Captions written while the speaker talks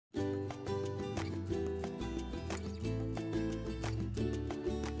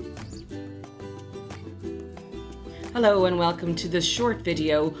Hello and welcome to this short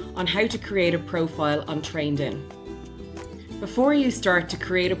video on how to create a profile on TrainedIn. Before you start to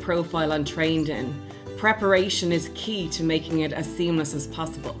create a profile on TrainedIn, preparation is key to making it as seamless as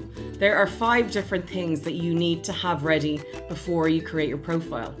possible. There are 5 different things that you need to have ready before you create your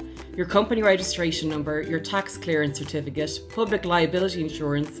profile. Your company registration number, your tax clearance certificate, public liability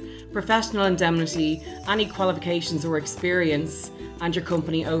insurance, professional indemnity, any qualifications or experience, and your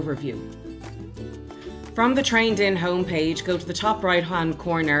company overview. From the TrainedIn homepage, go to the top right hand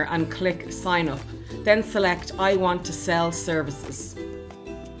corner and click Sign Up. Then select I want to sell services.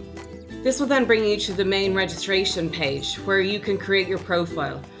 This will then bring you to the main registration page where you can create your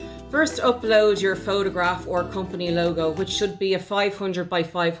profile. First, upload your photograph or company logo, which should be a 500 by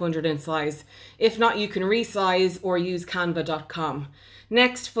 500 in size. If not, you can resize or use canva.com.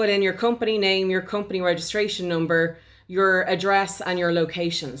 Next, put in your company name, your company registration number, your address and your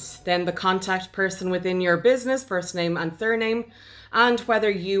locations. Then the contact person within your business, first name and surname, and whether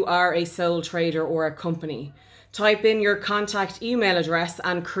you are a sole trader or a company. Type in your contact email address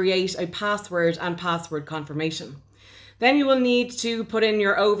and create a password and password confirmation. Then you will need to put in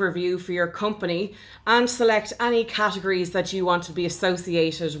your overview for your company and select any categories that you want to be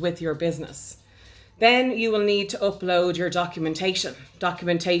associated with your business. Then you will need to upload your documentation.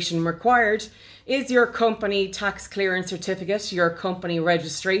 Documentation required is your company tax clearance certificate, your company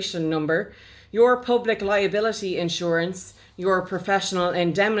registration number, your public liability insurance, your professional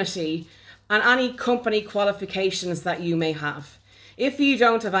indemnity, and any company qualifications that you may have. If you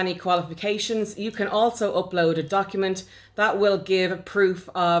don't have any qualifications, you can also upload a document that will give proof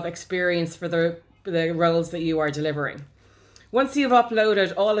of experience for the roles that you are delivering. Once you've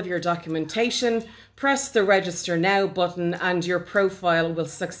uploaded all of your documentation, press the Register Now button and your profile will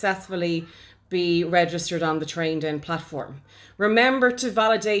successfully be registered on the TrainedIn platform. Remember to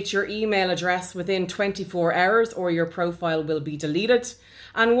validate your email address within 24 hours or your profile will be deleted.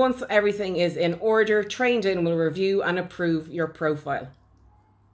 And once everything is in order, TrainedIn will review and approve your profile.